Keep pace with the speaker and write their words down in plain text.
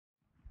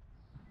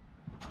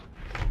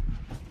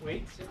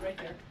Wait, sit right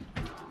there.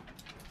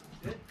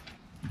 Sit.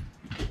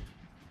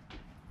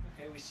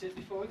 Okay, we sit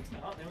before we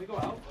come out, then we go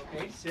out.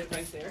 Okay, sit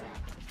right there.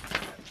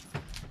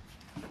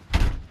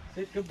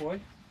 Sit, good boy.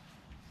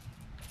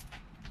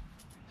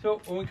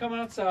 So when we come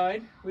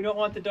outside, we don't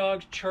want the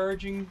dogs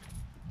charging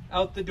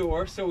out the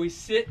door, so we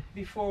sit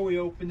before we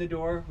open the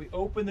door. We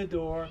open the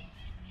door,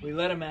 we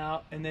let them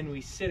out, and then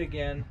we sit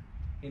again,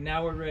 and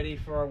now we're ready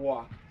for our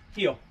walk.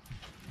 Heel.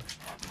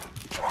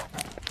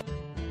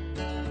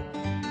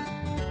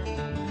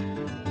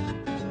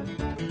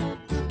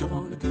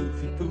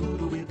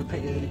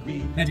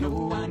 No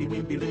whiny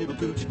wimpy little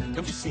pooch,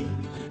 don't you see?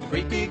 A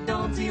great big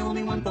dog's the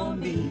only one for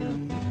me.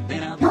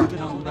 Then I'll do it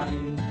all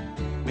right.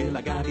 Well,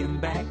 I got him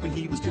back when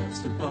he was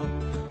just a pup.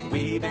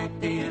 Way back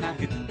then I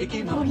could pick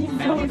him up.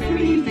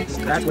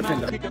 That's what's in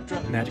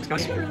the magic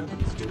sauce.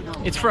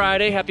 It's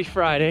Friday, happy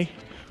Friday.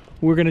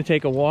 We're gonna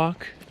take a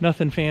walk,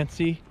 nothing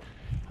fancy.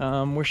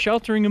 We're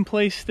sheltering in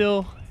place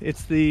still.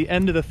 It's the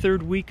end of the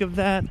 3rd week of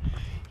that.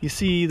 You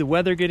see the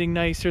weather getting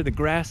nicer, the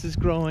grass is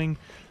growing,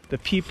 the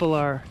people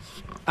are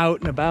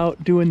out and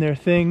about doing their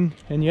thing,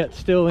 and yet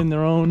still in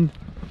their own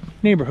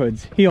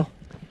neighborhoods. Heel.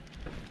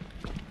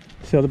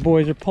 So the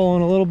boys are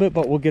pulling a little bit,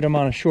 but we'll get them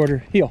on a shorter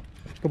heel.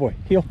 Good boy,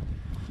 heel.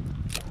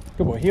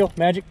 Good boy, heel,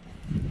 magic.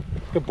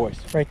 Good boys,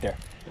 right there.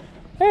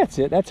 That's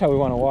it, that's how we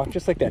want to walk,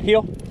 just like that.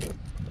 Heel.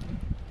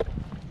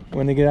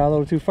 When they get out a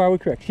little too far, we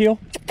correct. Heel.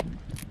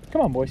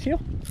 Come on, boys, heel.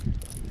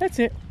 That's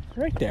it,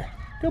 right there.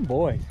 Good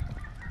boys.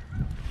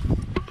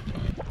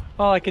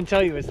 All I can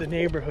tell you is the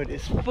neighborhood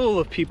is full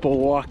of people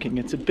walking.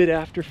 It's a bit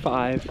after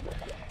 5,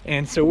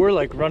 and so we're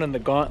like running the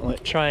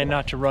gauntlet, trying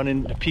not to run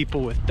into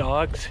people with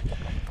dogs.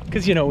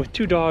 Because, you know, with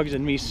 2 dogs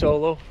and me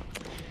solo,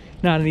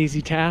 not an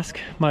easy task.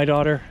 My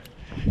daughter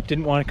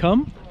didn't want to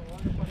come,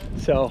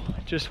 so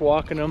just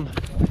walking them,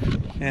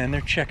 and they're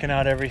checking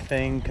out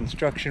everything,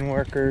 construction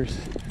workers,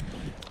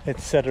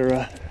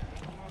 etc.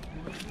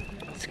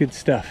 It's good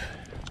stuff.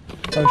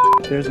 Oh,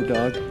 there's a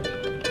dog.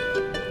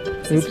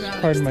 Oops,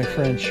 pardon my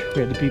French.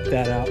 We had to beep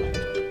that out.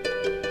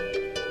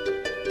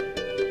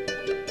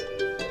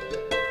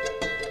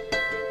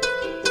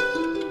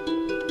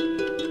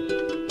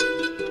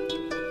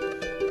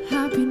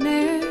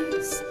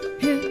 Happiness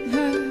hit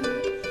her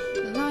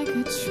like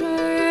a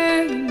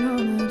train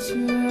on a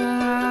track,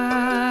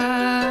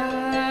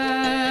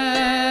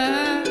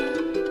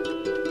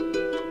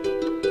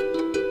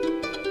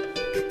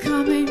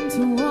 coming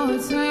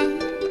towards her,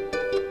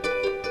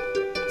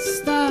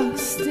 stuck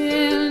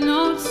still,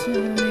 no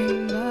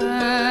turning back.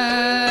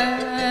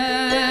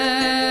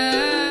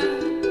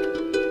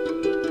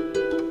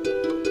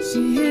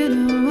 She hid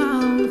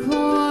around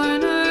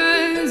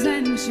corners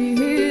and she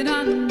hid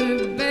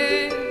under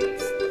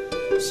beds.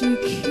 She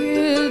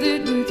killed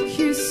it with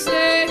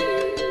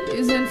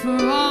kisses, and for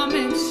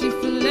almonds she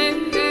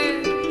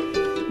filleted.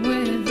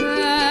 With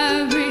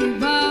every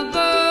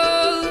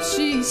bubble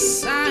she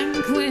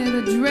sank with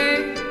a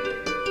drink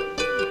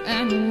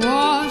and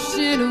washed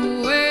it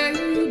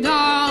away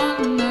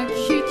down the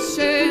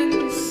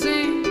kitchen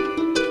sink.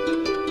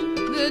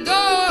 The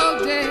dog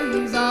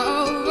days are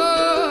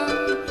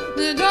over,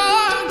 the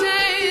dog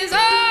days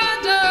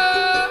are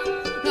done.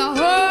 The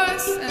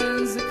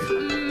horses are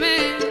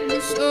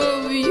coming,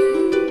 so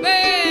you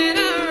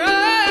better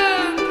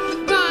run.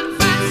 Run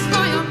fast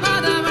for your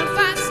mother, run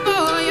fast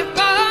for your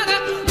father,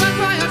 run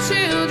for your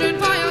children,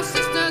 for your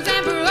sisters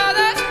and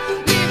brothers.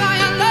 Leave all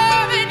your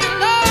love and your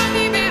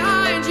lonely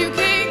behind. You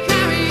can't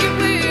carry it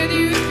with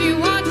you if you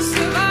want to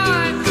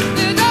survive.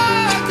 The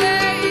dog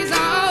days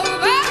are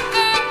over,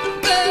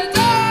 the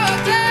dog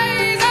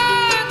days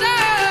are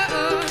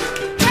done.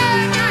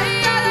 Take my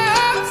other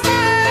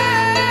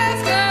upstairs,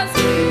 'cause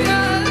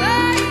here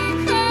they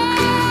come.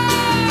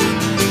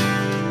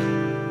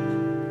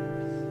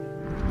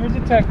 Here's a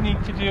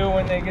technique to do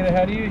when they get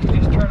ahead of you. You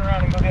just turn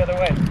around and go the other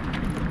way.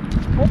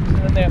 Whoops, and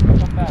then they have to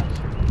come back.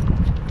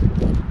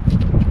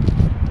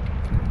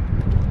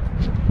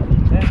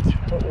 That's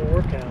what we're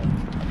working on.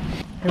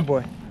 Good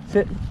boy,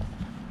 sit.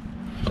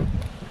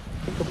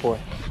 Good boy.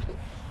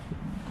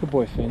 Good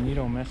boy, Finn. You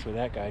don't mess with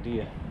that guy, do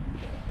you?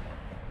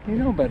 You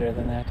know better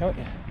than that, don't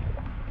you?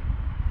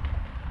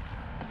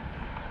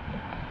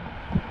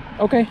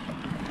 Okay.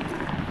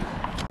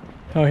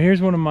 Oh,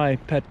 here's one of my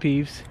pet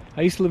peeves.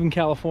 I used to live in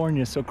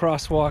California, so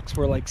crosswalks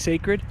were like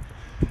sacred.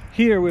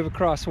 Here we have a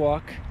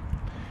crosswalk.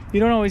 You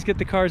don't always get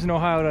the cars in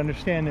Ohio to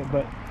understand it,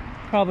 but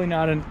probably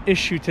not an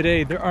issue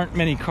today. There aren't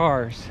many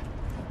cars,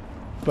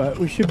 but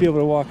we should be able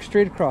to walk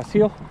straight across.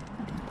 Heel.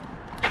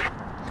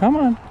 Come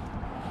on.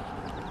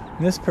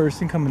 And this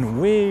person coming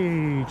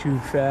way too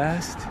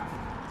fast.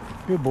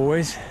 Good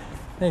boys.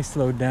 They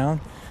slowed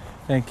down.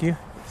 Thank you.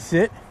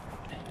 Sit.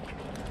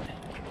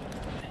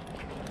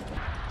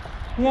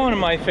 One of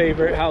my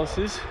favorite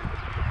houses.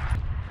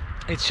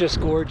 It's just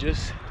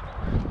gorgeous.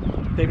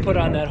 They put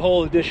on that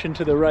whole addition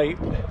to the right.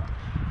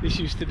 This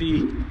used to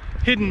be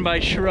hidden by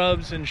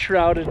shrubs and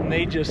shrouded, and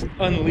they just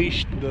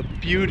unleashed the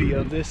beauty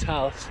of this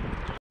house.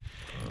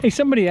 Hey,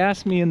 somebody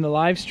asked me in the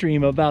live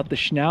stream about the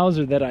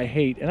Schnauzer that I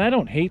hate, and I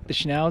don't hate the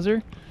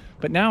Schnauzer,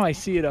 but now I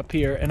see it up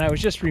here and I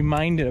was just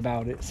reminded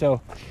about it. So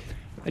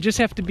I just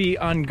have to be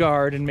on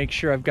guard and make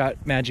sure I've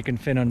got Magic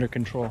and Finn under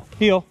control.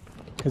 Heel,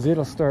 because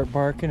it'll start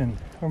barking, and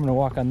I'm gonna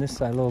walk on this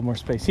side, a little more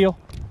space. Heel.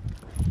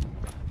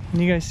 Can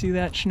you guys see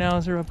that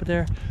schnauzer up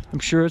there? I'm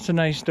sure it's a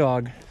nice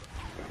dog.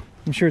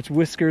 I'm sure its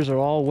whiskers are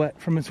all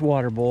wet from its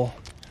water bowl,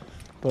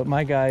 but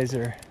my guys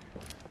are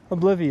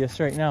oblivious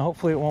right now.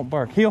 Hopefully it won't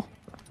bark. Heel.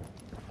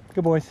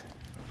 Good boys.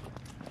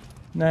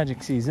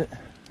 Magic sees it.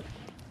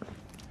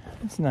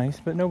 It's nice,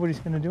 but nobody's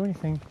gonna do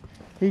anything.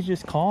 He's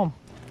just calm.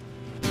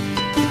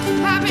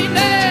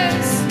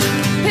 Happiness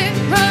hit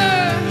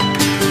her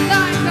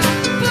like a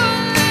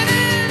bullet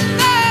in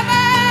the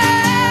back.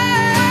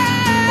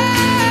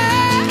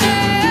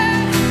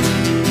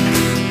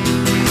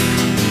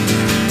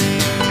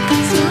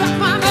 Struck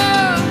my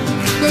love,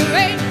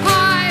 great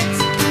heights,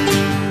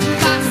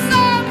 by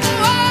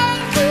someone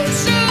who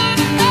should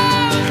know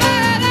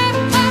better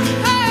than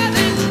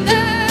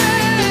that.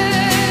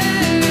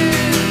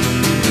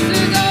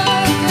 The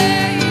dark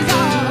days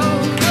are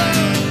over.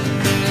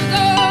 The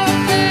dark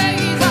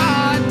days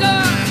are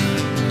done.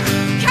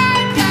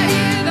 Can't you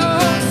hear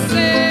those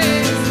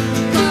things?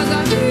 'Cause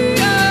I feel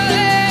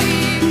they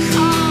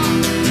come.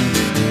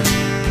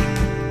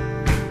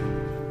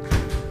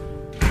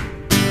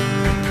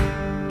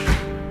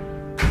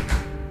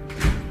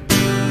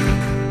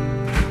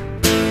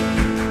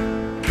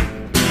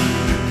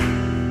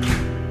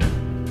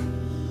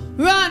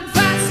 Run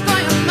fast for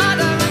your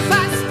mother, run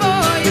fast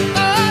for your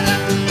mother,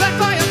 run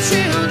for your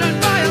children,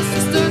 for your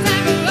sisters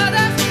and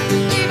brothers.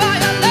 Leave all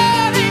your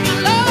love and your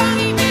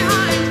longing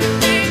behind,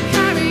 and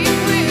carry it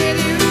with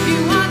you if you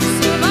want to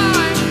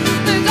survive.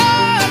 The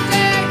dark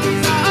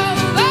days are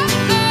over,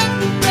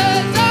 the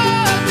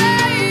dark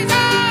days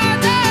are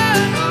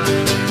done.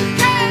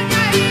 Can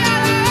you hear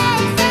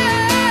those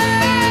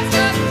things?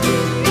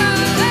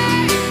 'Cause they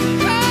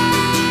come.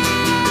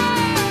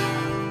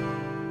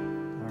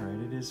 All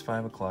right, it is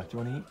 5 o'clock. Do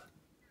you want to eat? Do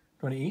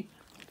you want to eat?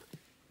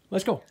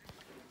 Let's go.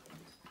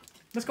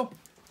 Let's go.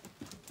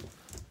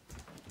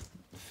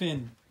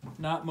 Finn,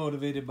 not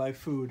motivated by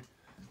food.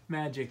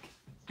 Magic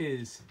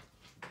is.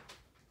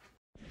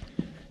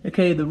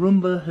 Okay, the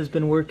Roomba has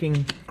been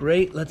working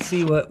great. Let's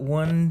see what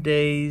one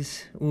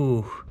day's.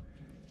 Ooh.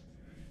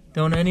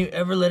 Don't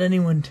ever let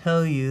anyone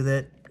tell you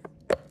that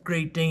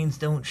Great Danes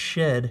don't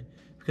shed,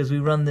 because we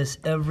run this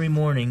every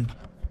morning.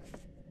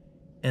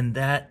 And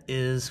that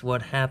is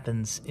what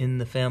happens in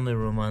the family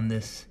room on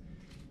this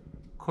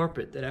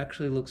carpet that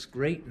actually looks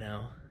great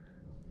now.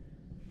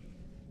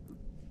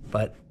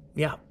 But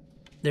yeah,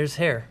 there's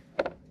hair.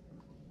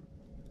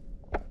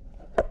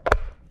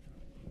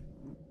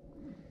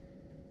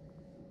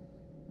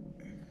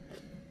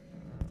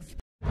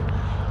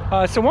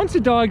 So once the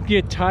dogs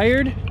get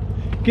tired,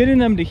 getting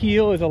them to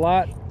heel is a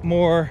lot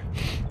more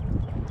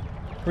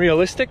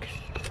realistic.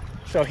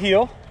 So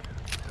heel.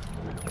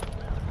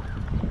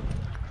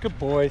 Good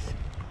boys.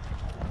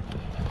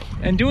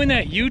 And doing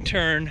that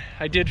U-turn,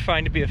 I did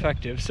find to be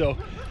effective. So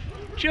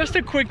just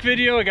a quick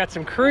video. I got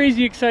some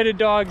crazy excited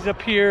dogs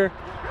up here.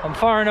 I'm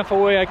far enough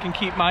away I can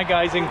keep my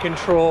guys in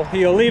control.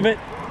 Heel, leave it.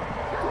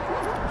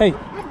 Hey,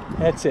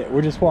 that's it.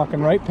 We're just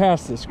walking right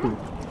past this group.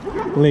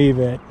 Leave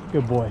it.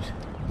 Good boys.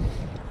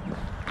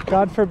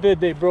 God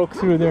forbid they broke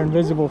through their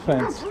invisible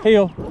fence.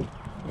 Heel, you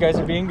guys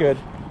are being good.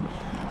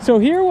 So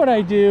here what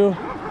I do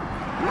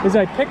is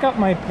I pick up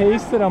my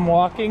pace that I'm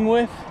walking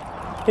with.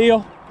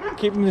 Heel,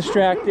 keep them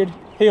distracted.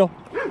 Heel.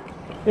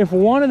 If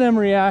one of them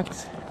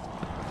reacts,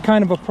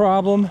 kind of a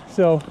problem.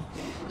 So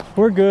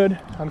we're good.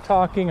 I'm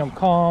talking, I'm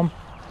calm.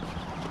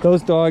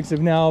 Those dogs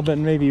have now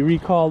been maybe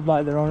recalled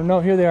by their owner. No,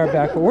 here they are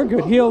back, but we're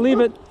good. Heel, leave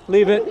it,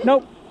 leave it.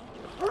 Nope.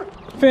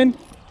 Finn,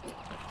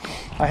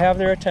 I have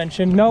their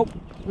attention. Nope,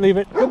 leave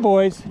it. Good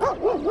boys.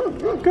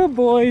 Good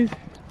boys.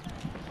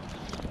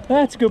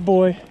 That's good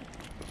boy.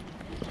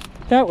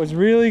 That was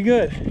really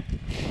good.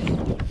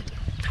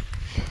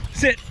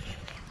 Sit.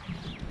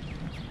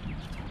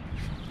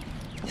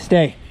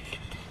 Stay.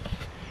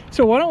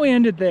 So why don't we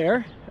end it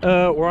there?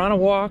 We're on a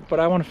walk, but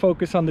I want to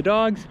focus on the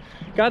dogs.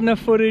 Got enough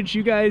footage.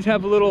 You guys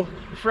have a little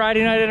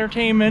Friday night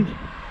entertainment.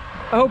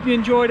 I hope you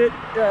enjoyed it.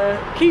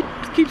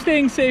 Keep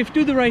staying safe,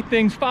 do the right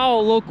things,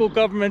 follow local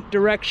government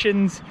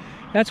directions.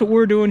 That's what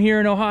we're doing here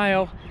in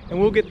Ohio,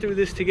 and we'll get through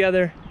this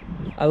together.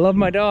 I love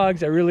my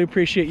dogs. I really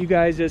appreciate you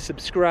guys as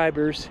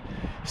subscribers.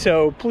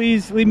 So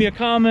please leave me a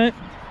comment,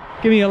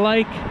 give me a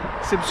like,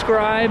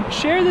 subscribe,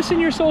 share this in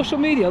your social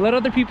media. Let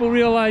other people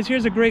realize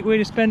here's a great way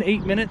to spend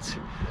 8 minutes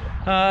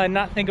and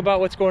not think about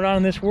what's going on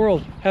in this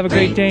world. Have a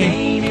great day. Great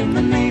Dane in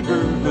the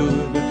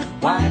neighborhood.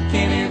 Why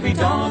can't every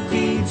dog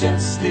be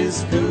just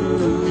as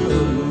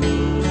good?